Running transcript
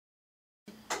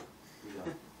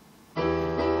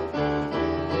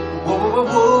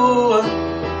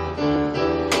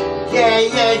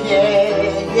yeah,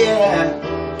 yeah, yeah.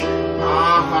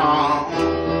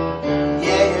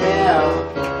 Yeah.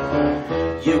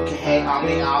 You can hate on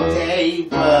me all day,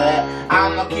 but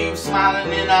I'ma keep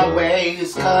smiling in her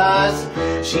ways, cause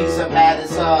she's the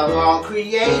baddest of all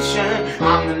creation.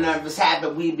 I'm the nervous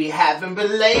habit, we be having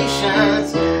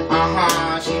relations.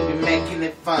 She be making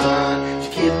it fun. She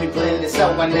keeps me plenty,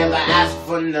 so I never ask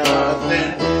for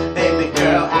nothing. Baby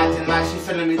girl acting like she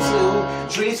feeling me too.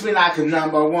 Treats me like a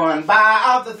 #1 by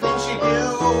all the things she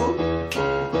do.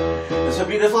 It's a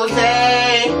beautiful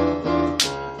day.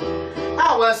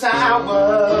 Hours. I'm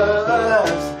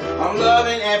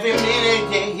loving every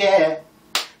minute, yeah.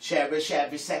 Cherish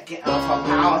every second of her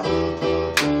power.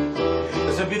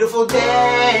 It's a beautiful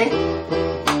day.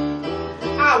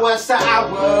 Hours.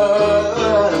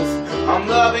 I'm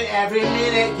loving every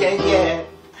minute, yeah.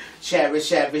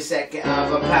 Cherish every second of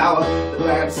her power. The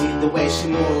bird see the way she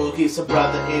moves, keeps her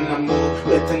brother in the mood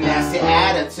with a nasty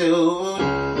attitude.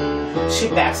 She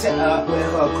backs it up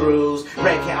with her grooves,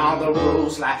 breaking all the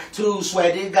rules like two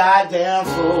sweaty goddamn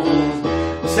fools.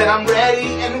 Said I'm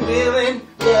ready and willing,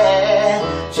 yeah.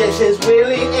 She's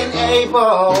willing and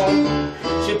able.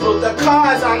 She put the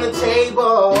cards on the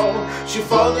table. She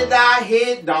folded our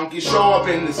hit, donkey show up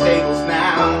in the stables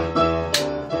now.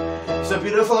 It's a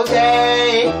beautiful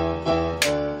day.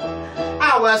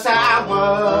 Hours. I'm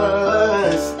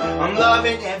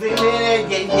loving every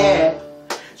minute, yeah.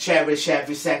 Cherish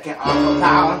every second of her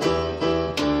power.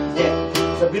 Yeah,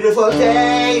 it's a beautiful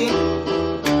day.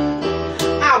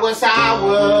 Hours.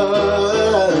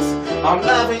 I'm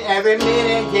loving every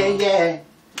minute, yeah.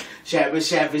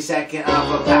 Cherish every second of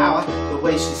her power. The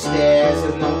way she stares,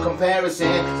 there's no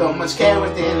comparison. So much care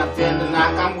within, I'm feeling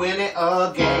like I'm winning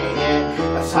again.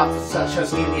 As tough as such her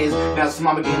skin is, now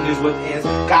small beginnings with ends.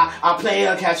 Got a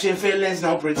player catching feelings,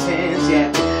 no pretense,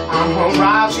 yeah. I'm her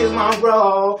ride, she's my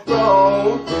role.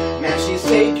 Man, she's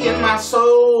taking my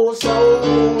soul to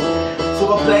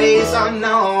a place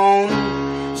unknown.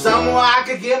 Somewhere I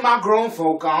could get my grown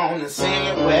folk on and sing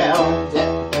it well,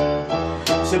 yeah.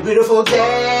 It's a beautiful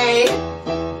day.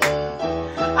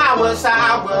 Hours.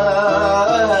 I'm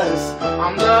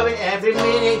loving every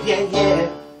minute, yeah.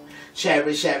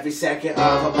 Cherish every second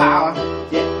of her power,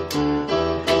 yeah.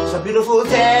 It's a beautiful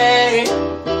day.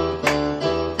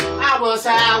 Hours.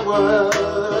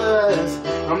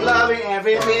 I'm loving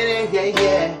every minute,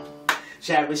 yeah.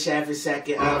 Cherish every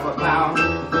second of her power.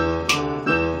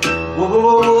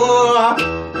 Whoa.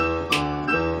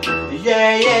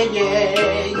 Yeah.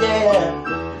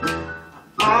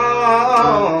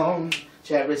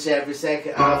 Cherish every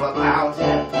second of her power.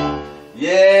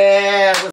 Yeah.